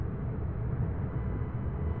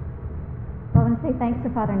Well, I want to say thanks to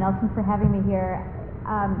Father Nelson for having me here.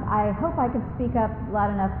 I hope I can speak up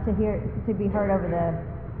loud enough to be heard over the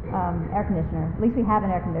air conditioner. At least we have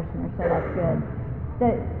an air conditioner, so that's good.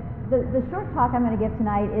 The short talk I'm going to give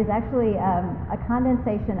tonight is actually a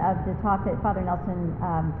condensation of the talk that Father Nelson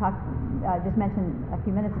just mentioned a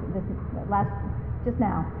few minutes just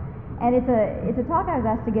now, and it's a talk I was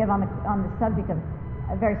asked to give on the subject of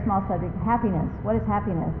a very small subject, happiness. What is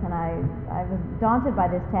happiness? And I was daunted by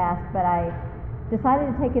this task, but I decided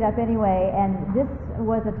to take it up anyway, and this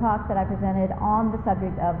was a talk that I presented on the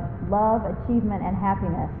subject of love, achievement, and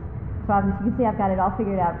happiness. So you can see I've got it all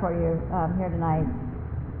figured out for you here tonight.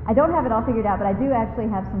 I don't have it all figured out, but I do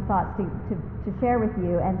actually have some thoughts to share with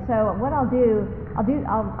you. And so what I'll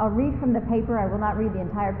read from the paper. I will not read the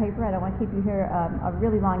entire paper. I don't want to keep you here a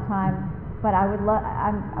really long time. But I would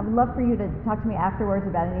love for you to talk to me afterwards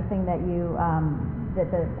about anything that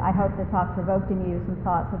I hope the talk provoked in you, some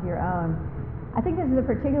thoughts of your own. I think this is a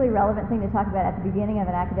particularly relevant thing to talk about at the beginning of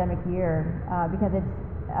an academic year because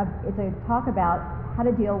it's a talk about how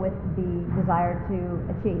to deal with the desire to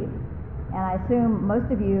achieve. And I assume most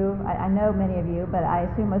of you, I know many of you, but I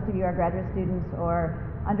assume most of you are graduate students or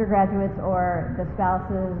undergraduates or the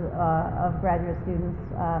spouses of graduate students.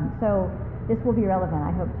 So this will be relevant,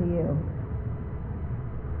 I hope, to you.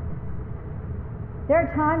 There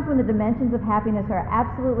are times when the dimensions of happiness are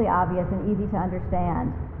absolutely obvious and easy to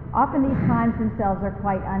understand. Often these times themselves are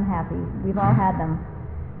quite unhappy. We've all had them.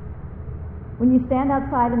 When you stand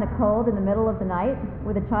outside in the cold in the middle of the night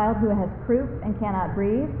with a child who has croup and cannot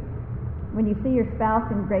breathe, when you see your spouse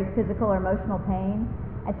in great physical or emotional pain,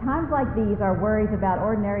 at times like these our worries about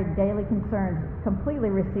ordinary daily concerns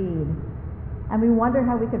completely recede, and we wonder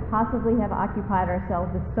how we could possibly have occupied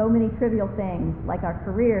ourselves with so many trivial things like our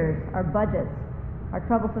careers, our budgets, our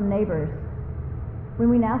troublesome neighbors, when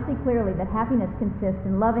we now see clearly that happiness consists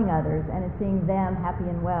in loving others and in seeing them happy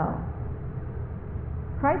and well.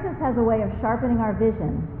 Crisis has a way of sharpening our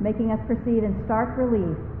vision, making us perceive in stark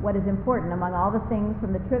relief what is important among all the things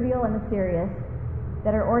from the trivial and the serious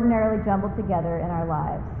that are ordinarily jumbled together in our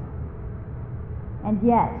lives. And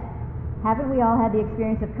yet, haven't we all had the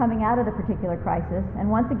experience of coming out of the particular crisis and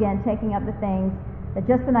once again taking up the things that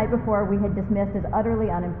just the night before we had dismissed as utterly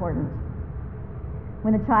unimportant?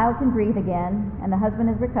 When the child can breathe again and the husband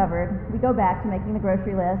is recovered, we go back to making the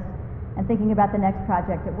grocery list and thinking about the next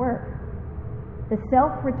project at work. The self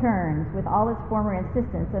returns with all its former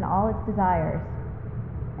insistence and all its desires,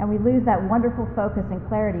 and we lose that wonderful focus and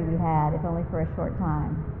clarity we had, if only for a short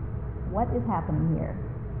time. What is happening here?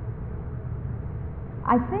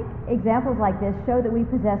 I think examples like this show that we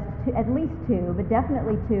possess at least two, but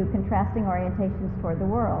definitely two, contrasting orientations toward the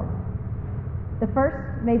world. The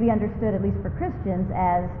first may be understood, at least for Christians,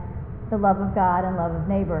 as the love of God and love of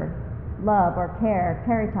neighbor, love or care,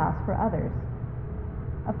 caritas, for others.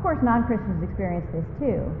 Of course, non-Christians experience this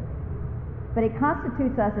too, but it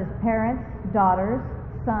constitutes us as parents, daughters,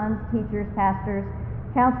 sons, teachers, pastors,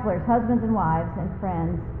 counselors, husbands and wives, and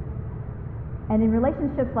friends. And in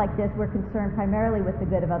relationships like this, we're concerned primarily with the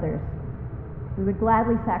good of others. We would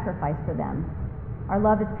gladly sacrifice for them. Our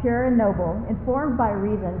love is pure and noble, informed by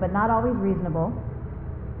reason, but not always reasonable,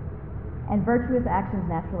 and virtuous actions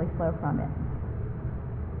naturally flow from it.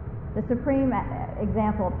 The supreme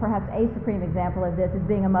example, perhaps a supreme example of this, is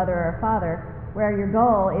being a mother or a father, where your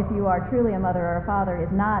goal, if you are truly a mother or a father, is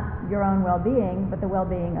not your own well-being, but the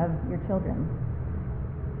well-being of your children.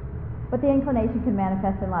 But the inclination can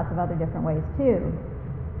manifest in lots of other different ways too,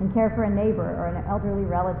 in care for a neighbor or an elderly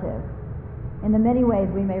relative. In the many ways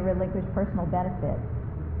we may relinquish personal benefit,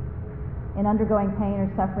 in undergoing pain or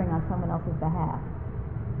suffering on someone else's behalf.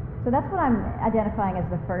 So that's what I'm identifying as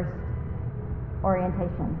the first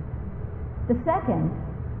orientation. The second,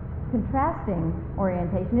 contrasting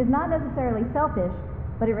orientation, is not necessarily selfish,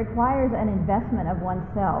 but it requires an investment of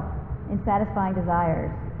oneself in satisfying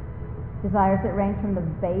desires that range from the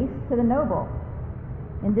base to the noble.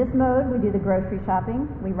 In this mode, we do the grocery shopping,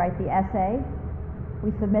 we write the essay, we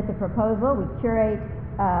submit the proposal, we curate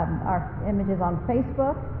our images on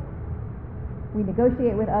Facebook, we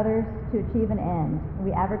negotiate with others to achieve an end, and we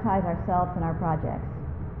advertise ourselves and our projects.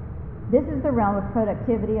 This is the realm of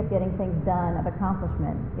productivity, of getting things done, of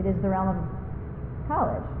accomplishment. It is the realm of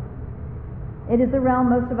college. It is the realm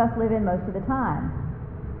most of us live in most of the time.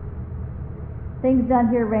 Things done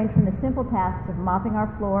here range from the simple tasks of mopping our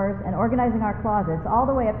floors and organizing our closets, all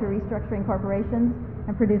the way up to restructuring corporations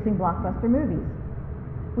and producing blockbuster movies.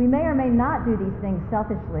 We may or may not do these things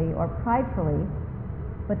selfishly or pridefully,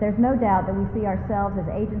 but there's no doubt that we see ourselves as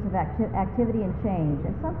agents of activity and change,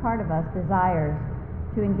 and some part of us desires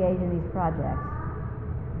to engage in these projects.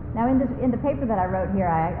 Now, in the paper that I wrote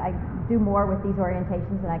here, I do more with these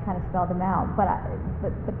orientations and I kind of spell them out. But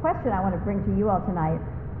the question I want to bring to you all tonight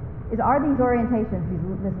is, are these orientations,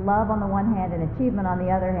 this love on the one hand and achievement on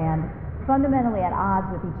the other hand, fundamentally at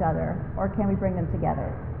odds with each other, or can we bring them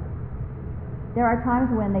together? There are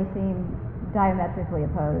times when they seem diametrically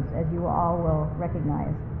opposed, as you all will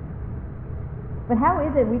recognize. But how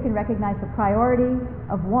is it we can recognize the priority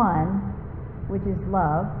of one, which is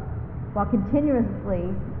love, while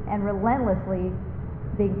continuously and relentlessly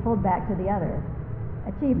being pulled back to the other,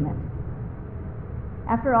 achievement?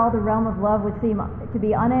 After all, the realm of love would seem to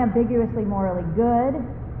be unambiguously morally good,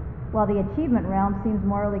 while the achievement realm seems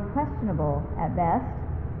morally questionable at best,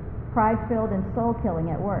 pride-filled and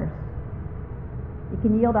soul-killing at worst. It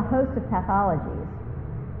can yield a host of pathologies: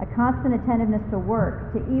 a constant attentiveness to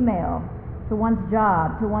work, to email, to one's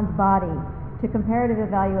job, to one's body, to comparative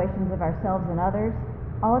evaluations of ourselves and others,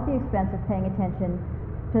 all at the expense of paying attention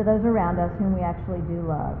to those around us whom we actually do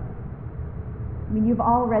love. I mean, you've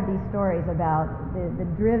all read these stories about the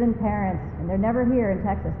driven parents, and they're never here in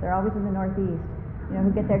Texas, they're always in the Northeast,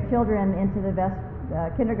 who get their children into the best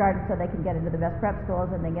kindergarten so they can get into the best prep schools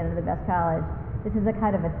and then get into the best college. This is a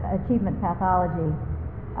kind of achievement pathology.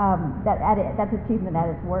 That's achievement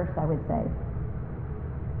at its worst, I would say.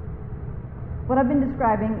 What I've been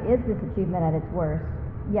describing is this achievement at its worst,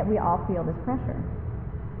 yet we all feel this pressure.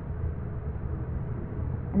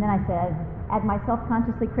 And then I said, at my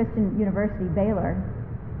self-consciously Christian university, Baylor,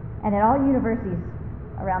 and at all universities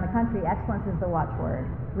around the country, excellence is the watchword.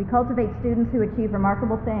 We cultivate students who achieve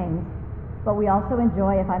remarkable things, but we also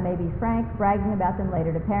enjoy, if I may be frank, bragging about them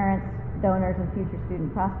later to parents, donors, and future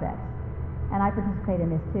student prospects. And I participate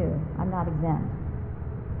in this too. I'm not exempt.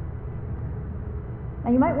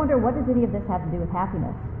 Now you might wonder, what does any of this have to do with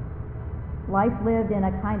happiness? Life lived in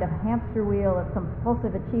a kind of hamster wheel of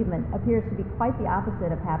compulsive achievement appears to be quite the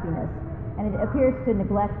opposite of happiness, and it appears to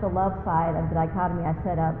neglect the love side of the dichotomy I've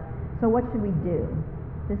set up. So what should we do?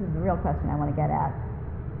 This is the real question I want to get at.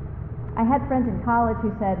 I had friends in college who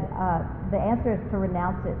said the answer is to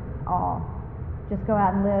renounce it all. Just go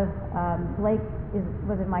out and live. Blake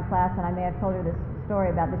was in my class, and I may have told her this story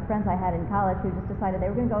about these friends I had in college who just decided they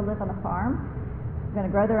were going to go live on a farm, going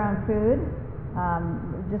to grow their own food,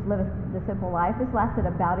 just live the simple life. This lasted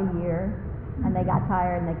about a year, and they got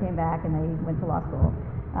tired and they came back and they went to law school.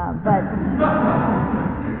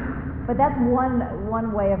 But that's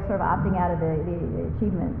one way of sort of opting out of the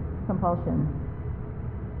achievement compulsion.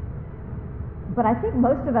 But I think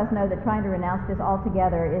most of us know that trying to renounce this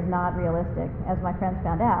altogether is not realistic, as my friends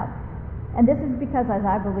found out. And this is because, as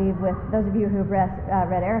I believe, with those of you who've read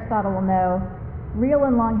Aristotle will know, real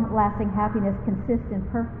and long-lasting happiness consists in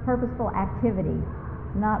purposeful activity,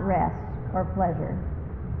 not rest or pleasure.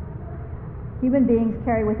 Human beings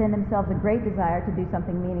carry within themselves a great desire to do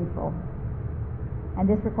something meaningful, and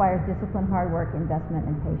this requires discipline, hard work, investment,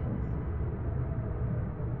 and patience.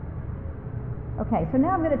 Okay, so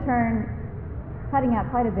now I'm going to turn, cutting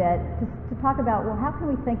out quite a bit, to talk about, well, how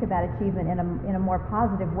can we think about achievement in a more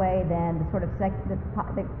positive way than the sort of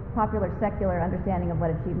the popular secular understanding of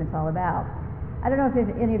what achievement's all about. I don't know if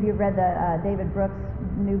any of you have read the David Brooks'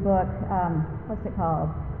 new book. What's it called?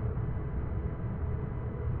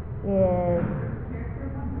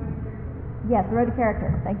 Yes, The Road to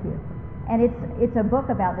Character. Thank you. And it's a book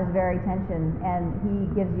about this very tension, and he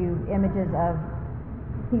gives you images of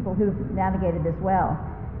people who've navigated this well.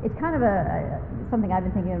 It's kind of something I've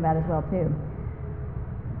been thinking about as well too.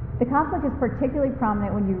 The conflict is particularly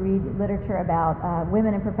prominent when you read literature about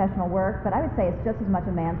women in professional work, but I would say it's just as much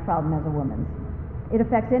a man's problem as a woman's. It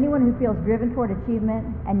affects anyone who feels driven toward achievement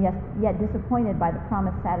and yet disappointed by the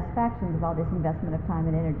promised satisfactions of all this investment of time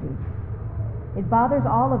and energy. It bothers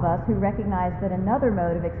all of us who recognize that another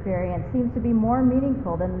mode of experience seems to be more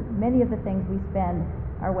meaningful than many of the things we spend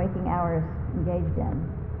our waking hours engaged in.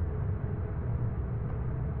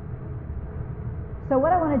 So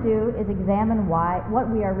what I want to do is examine what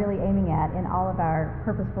we are really aiming at in all of our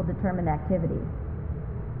purposeful, determined activity.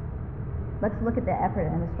 Let's look at the effort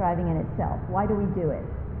and the striving in itself. Why do we do it?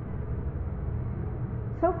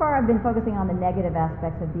 So far I've been focusing on the negative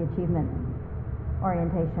aspects of the achievement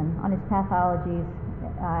orientation, on its pathologies,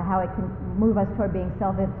 how it can move us toward being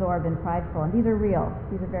self-absorbed and prideful. And these are real.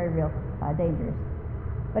 These are very real dangers.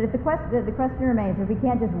 But if the question remains, if we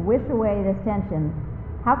can't just wish away this tension,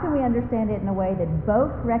 how can we understand it in a way that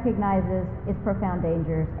both recognizes its profound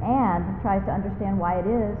dangers and tries to understand why it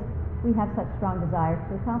is we have such strong desires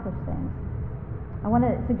to accomplish things? I want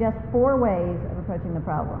to suggest 4 ways of approaching the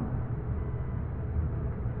problem.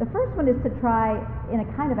 The first one is to try, in a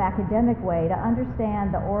kind of academic way, to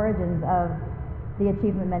understand the origins of the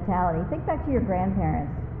achievement mentality. Think back to your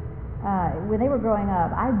grandparents. when they were growing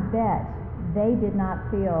up, I bet they did not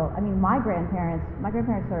feel, my grandparents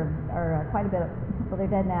are quite a bit, well, they're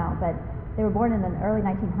dead now, but they were born in the early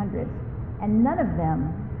 1900s, and none of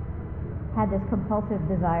them had this compulsive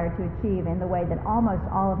desire to achieve in the way that almost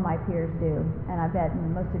all of my peers do, and I bet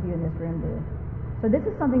most of you in this room do. So this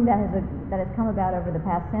is something that has come about over the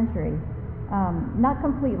past century. Not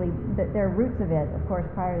completely, there are roots of it, of course,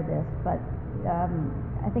 prior to this, but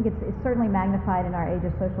I think it's certainly magnified in our age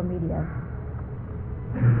of social media.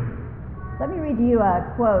 Let me read to you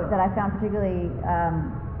a quote that I found particularly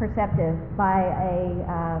perceptive by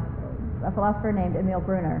a philosopher named Emil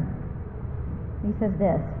Brunner. He says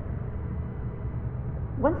this: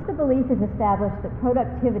 "Once the belief is established that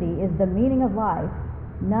productivity is the meaning of life,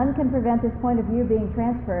 none can prevent this point of view being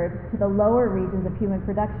transferred to the lower regions of human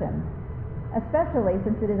production, especially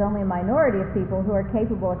since it is only a minority of people who are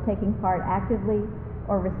capable of taking part actively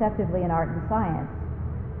or receptively in art and science,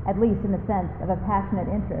 at least in the sense of a passionate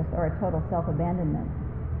interest or a total self-abandonment.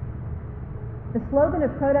 The slogan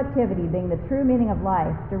of productivity being the true meaning of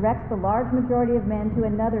life directs the large majority of men to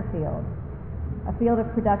another field, a field of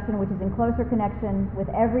production which is in closer connection with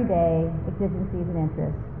everyday exigencies and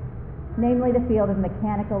interests, namely the field of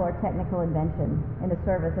mechanical or technical invention in the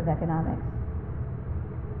service of economics.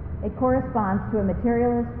 It corresponds to a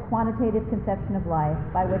materialist, quantitative conception of life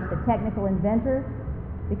by which the technical inventor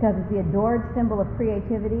becomes the adored symbol of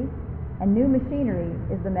creativity, and new machinery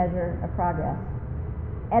is the measure of progress.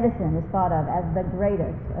 Edison is thought of as the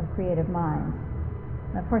greatest of creative minds."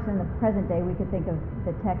 Of course, in the present day, we could think of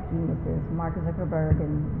the tech geniuses, Mark Zuckerberg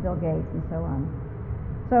and Bill Gates and so on.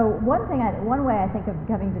 So one way I think of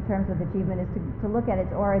coming to terms with achievement is to look at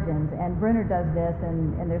its origins, and Brunner does this,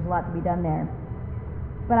 and there's a lot to be done there.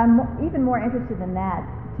 But I'm even more interested in that,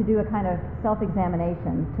 to do a kind of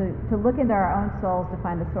self-examination, to look into our own souls to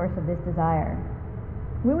find the source of this desire.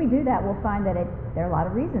 When we do that, we'll find that there are a lot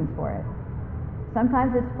of reasons for it.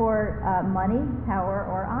 Sometimes it's for money, power,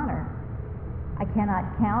 or honor. I cannot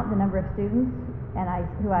count the number of students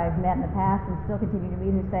who I've met in the past and still continue to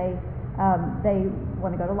meet who say they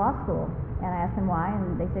want to go to law school. And I ask them why,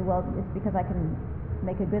 and they say, well, it's because I can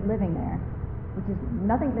make a good living there, which is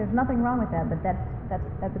there's nothing wrong with that, but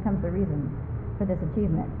that becomes the reason for this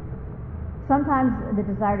achievement. Sometimes the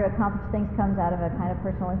desire to accomplish things comes out of a kind of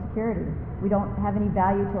personal insecurity. We don't have any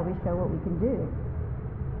value till we show what we can do.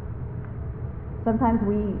 Sometimes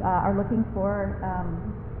we are looking for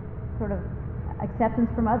sort of acceptance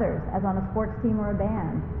from others, as on a sports team or a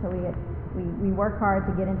band. So we work hard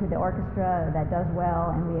to get into the orchestra that does well,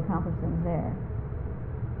 and we accomplish things there.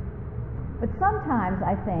 But sometimes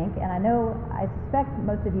I think, and I suspect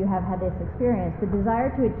most of you have had this experience, the desire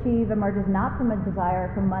to achieve emerges not from a desire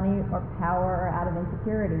for money or power or out of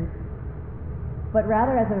insecurity, but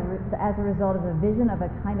rather as a result of a vision of a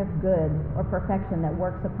kind of good or perfection that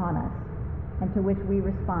works upon us, and to which we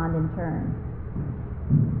respond in turn.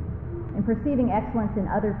 In perceiving excellence in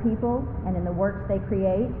other people and in the works they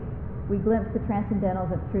create, we glimpse the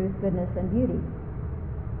transcendentals of truth, goodness, and beauty.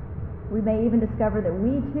 We may even discover that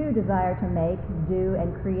we too desire to make, do,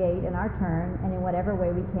 and create in our turn and in whatever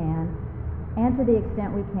way we can, and to the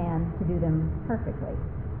extent we can, to do them perfectly.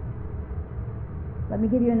 Let me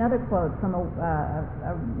give you another quote from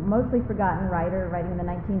a mostly forgotten writer writing in the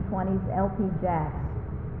 1920s, L.P. Jacks.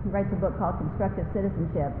 He writes a book called Constructive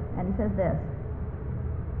Citizenship, and he says this: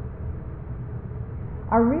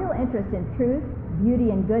 "Our real interest in truth,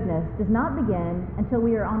 beauty, and goodness does not begin until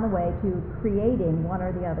we are on the way to creating one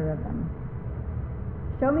or the other of them.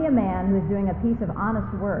 Show me a man who is doing a piece of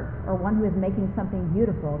honest work, or one who is making something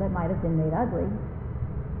beautiful that might have been made ugly,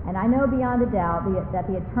 and I know beyond a doubt that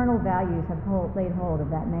the eternal values have laid hold of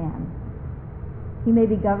that man. He may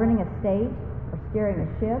be governing a state, or steering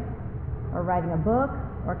a ship, or writing a book,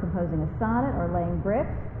 or composing a sonnet, or laying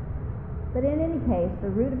bricks, but in any case, the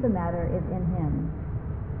root of the matter is in him.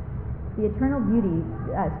 The eternal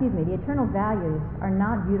values are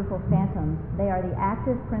not beautiful phantoms. They are the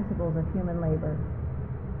active principles of human labor.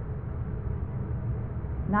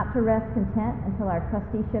 Not to rest content until our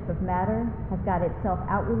trusteeship of matter has got itself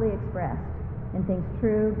outwardly expressed in things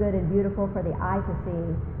true, good, and beautiful for the eye to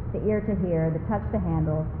see, the ear to hear, the touch to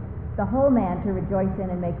handle, the whole man to rejoice in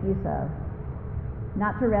and make use of.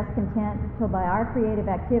 Not to rest content till by our creative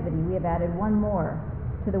activity we have added one more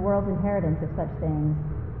to the world's inheritance of such things.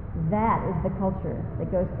 That is the culture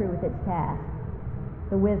that goes through with its task,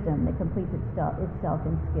 the wisdom that completes itself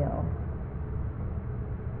in skill."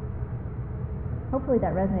 Hopefully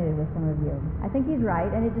that resonated with some of you. I think he's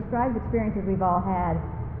right, and it describes experiences we've all had.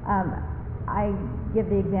 I give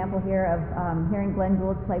the example here of hearing Glenn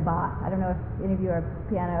Gould play Bach. I don't know if any of you are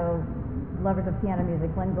piano lovers of piano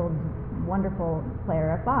music, Glenn Gould's wonderful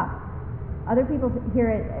player of Bach. Other people hear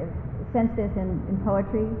it, sense this in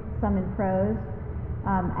poetry, some in prose.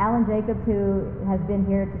 Alan Jacobs, who has been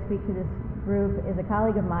here to speak to this group, is a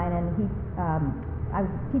colleague of mine, and I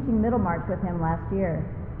was teaching Middlemarch with him last year,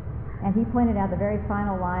 and he pointed out the very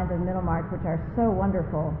final lines of Middlemarch, which are so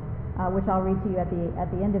wonderful, which I'll read to you at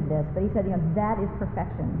the end of this. But he said, that is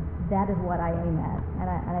perfection. That is what I aim at,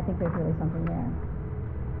 and I think there's really something there.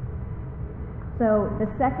 So the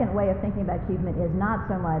second way of thinking about achievement is not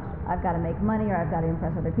so much I've got to make money or I've got to impress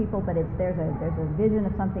other people, but it's there's a vision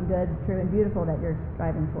of something good, true, and beautiful that you're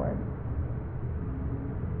striving toward.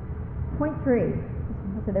 Point 3.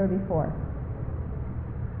 So there would be 4.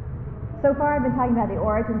 So far I've been talking about the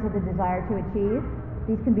origins of the desire to achieve.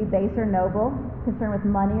 These can be base or noble, concerned with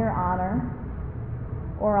money or honor,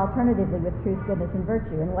 or alternatively with truth, goodness, and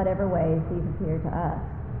virtue, in whatever ways these appear to us.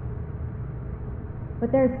 But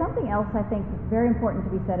there's something else I think very important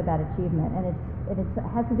to be said about achievement, and it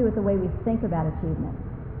has to do with the way we think about achievement.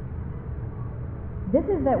 This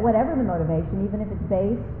is that whatever the motivation, even if it's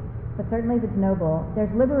base, but certainly if it's noble, there's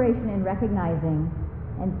liberation in recognizing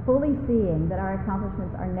and fully seeing that our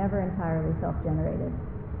accomplishments are never entirely self-generated.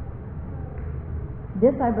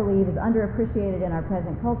 This, I believe, is underappreciated in our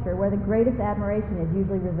present culture, where the greatest admiration is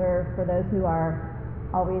usually reserved for those who are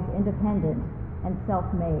always independent and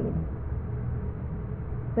self-made.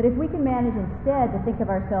 But if we can manage instead to think of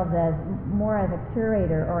ourselves as more as a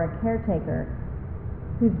curator or a caretaker,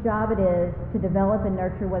 whose job it is to develop and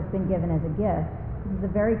nurture what's been given as a gift, this is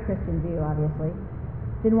a very Christian view, obviously,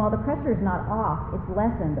 then while the pressure is not off, it's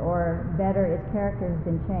lessened, or better, its character has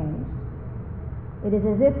been changed. It is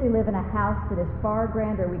as if we live in a house that is far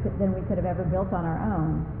grander than we could have ever built on our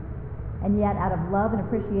own, and yet out of love and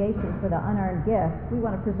appreciation for the unearned gift, we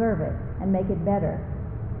want to preserve it and make it better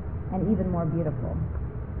and even more beautiful.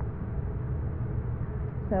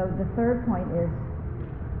 So the third point is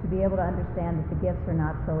to be able to understand that the gifts are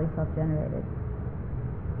not solely self-generated.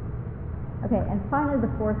 Okay, and finally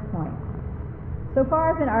the fourth point. So far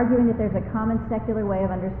I've been arguing that there's a common secular way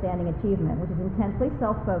of understanding achievement, which is intensely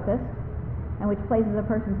self-focused and which places a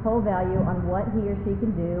person's whole value on what he or she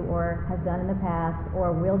can do or has done in the past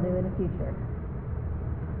or will do in the future.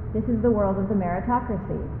 This is the world of the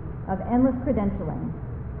meritocracy, of endless credentialing,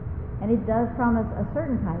 and it does promise a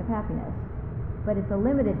certain kind of happiness, but it's a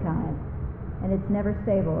limited kind, and it's never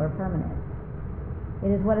stable or permanent.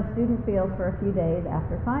 It is what a student feels for a few days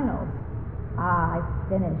after finals. I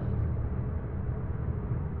finished.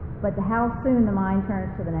 But how soon the mind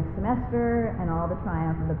turns to the next semester, and all the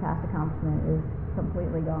triumph of the past accomplishment is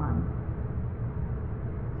completely gone.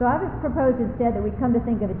 So I would propose instead that we come to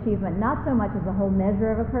think of achievement not so much as a whole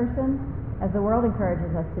measure of a person, as the world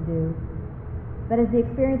encourages us to do, but as the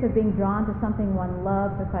experience of being drawn to something one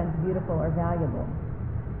loves or finds beautiful or valuable.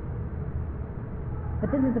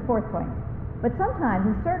 But this is the fourth point. But sometimes,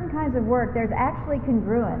 in certain kinds of work, there's actually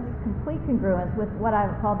congruence, complete congruence, with what I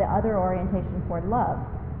would call the other orientation toward love.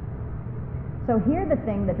 So here the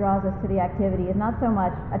thing that draws us to the activity is not so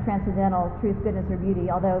much a transcendental truth, goodness, or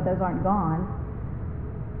beauty, although those aren't gone,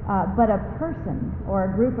 but a person or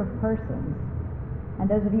a group of persons. And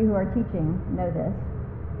those of you who are teaching know this,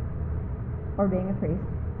 or being a priest.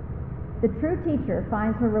 The true teacher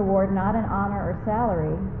finds her reward not in honor or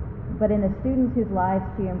salary, but in the students whose lives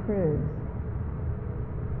she improves.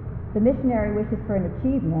 The missionary wishes for an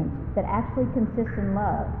achievement that actually consists in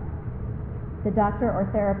love. The doctor or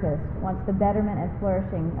therapist wants the betterment and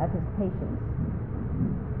flourishing of his patients.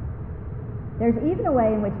 There's even a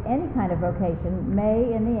way in which any kind of vocation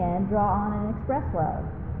may, in the end, draw on and express love.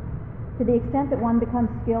 To the extent that one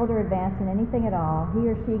becomes skilled or advanced in anything at all, he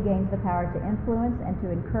or she gains the power to influence and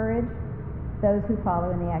to encourage those who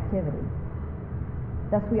follow in the activity.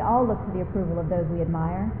 Thus, we all look for the approval of those we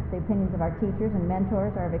admire. The opinions of our teachers and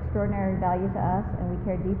mentors are of extraordinary value to us, and we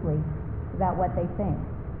care deeply about what they think.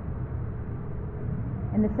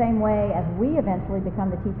 In the same way as we eventually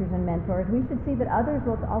become the teachers and mentors, we should see that others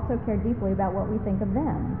will also care deeply about what we think of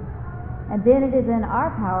them. And then it is in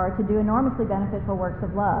our power to do enormously beneficial works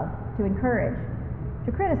of love, to encourage,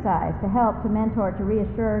 to criticize, to help, to mentor, to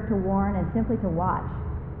reassure, to warn, and simply to watch.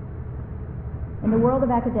 In the world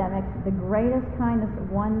of academics, the greatest kindness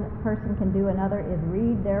one person can do another is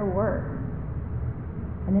read their work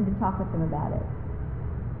and then to talk with them about it.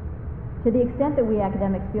 To the extent that we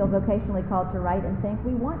academics feel vocationally called to write and think,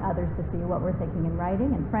 we want others to see what we're thinking and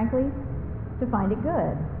writing, and frankly, to find it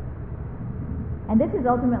good. And this is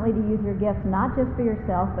ultimately to use your gifts not just for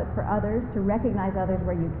yourself, but for others, to recognize others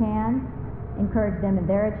where you can, encourage them in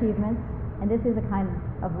their achievements, and this is a kind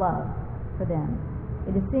of love for them.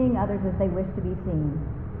 It is seeing others as they wish to be seen.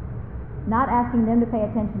 Not asking them to pay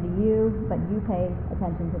attention to you, but you pay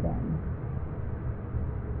attention to them.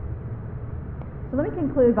 So let me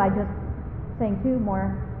conclude by just saying two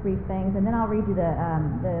more brief things, and then I'll read you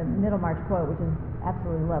the Middlemarch quote, which is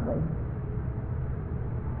absolutely lovely.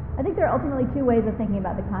 I think there are ultimately two ways of thinking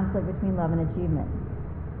about the conflict between love and achievement.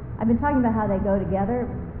 I've been talking about how they go together,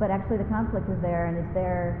 but actually the conflict is there, and it's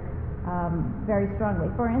there very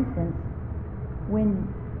strongly. For instance, when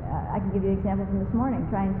I can give you an example from this morning,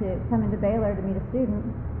 trying to come into Baylor to meet a student,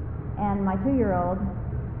 and my 2-year-old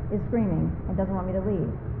is screaming and doesn't want me to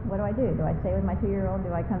leave. What do? Do I stay with my 2-year-old?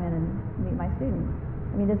 Do I come in and meet my student?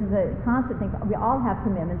 I mean, this is a constant thing. We all have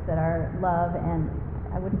commitments that are love, and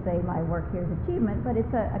I wouldn't say my work here is achievement, but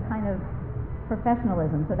it's a kind of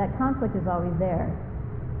professionalism. So that conflict is always there.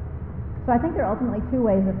 So I think there are ultimately two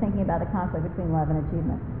ways of thinking about the conflict between love and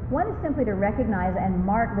achievement. One is simply to recognize and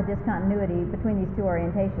mark the discontinuity between these two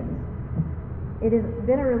orientations. It has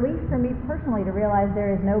been a relief for me personally to realize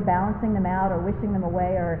there is no balancing them out or wishing them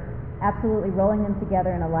away or absolutely rolling them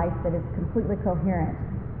together in a life that is completely coherent.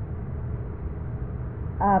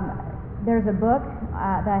 There's a book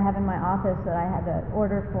that I have in my office that I had to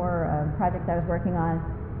order for a project I was working on,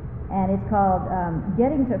 and it's called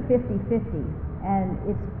Getting to 50-50. And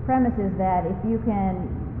its premise is that if you can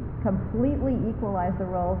completely equalize the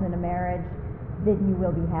roles in a marriage, then you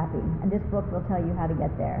will be happy. And this book will tell you how to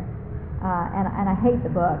get there. And I hate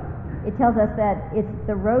the book. It tells us that it's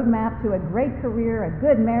the roadmap to a great career, a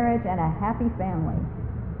good marriage, and a happy family.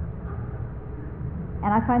 And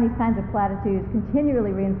I find these kinds of platitudes continually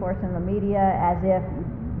reinforced in the media as if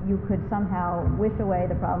you could somehow wish away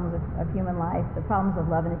the problems of human life, the problems of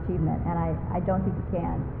love and achievement, and I don't think you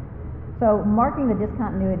can. So marking the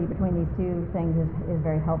discontinuity between these two things is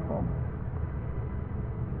very helpful.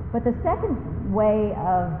 But the second way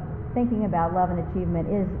of thinking about love and achievement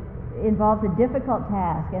involves a difficult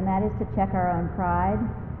task, and that is to check our own pride,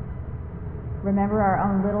 remember our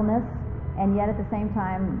own littleness, and yet at the same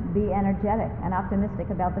time be energetic and optimistic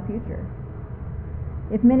about the future.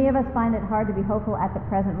 If many of us find it hard to be hopeful at the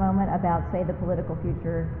present moment about, say, the political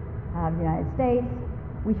future of the United States,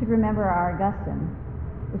 we should remember our Augustine.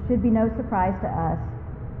 It should be no surprise to us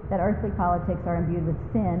that earthly politics are imbued with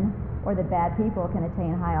sin, or that bad people can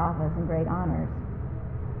attain high office and great honors.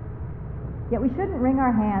 Yet we shouldn't wring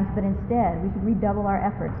our hands, but instead we should redouble our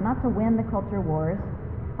efforts, not to win the culture wars,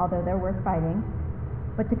 although they're worth fighting,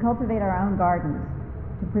 but to cultivate our own gardens,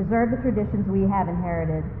 to preserve the traditions we have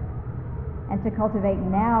inherited, and to cultivate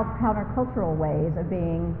now countercultural ways of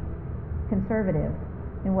being conservative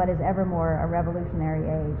in what is ever more a revolutionary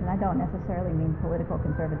age. And I don't necessarily mean political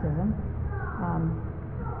conservatism,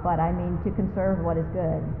 but I mean to conserve what is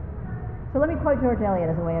good. So let me quote George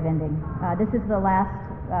Eliot as a way of ending. These are the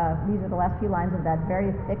last few lines of that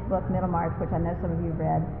very thick book, Middlemarch, which I know some of you have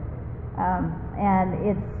read.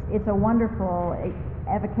 And it's a wonderful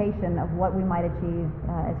evocation of what we might achieve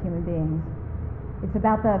as human beings. It's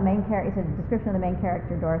about the main character. It's a description of the main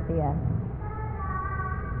character, Dorothea.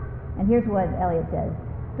 And here's what Eliot says: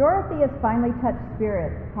 Dorothea's finely touched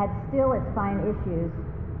spirit had still its fine issues,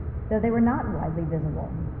 though they were not widely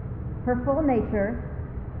visible. Her full nature,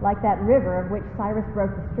 like that river of which Cyrus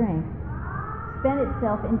broke the strength, spent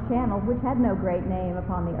itself in channels which had no great name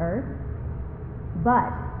upon the earth,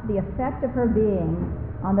 but the effect of her being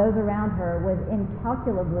on those around her was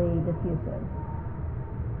incalculably diffusive.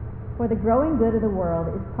 For the growing good of the world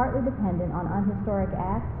is partly dependent on unhistoric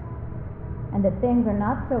acts, and that things are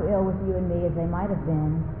not so ill with you and me as they might have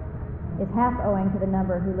been is half owing to the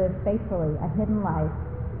number who live faithfully a hidden life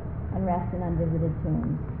and rest in unvisited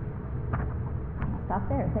tombs. I'll stop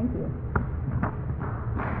there. Thank you.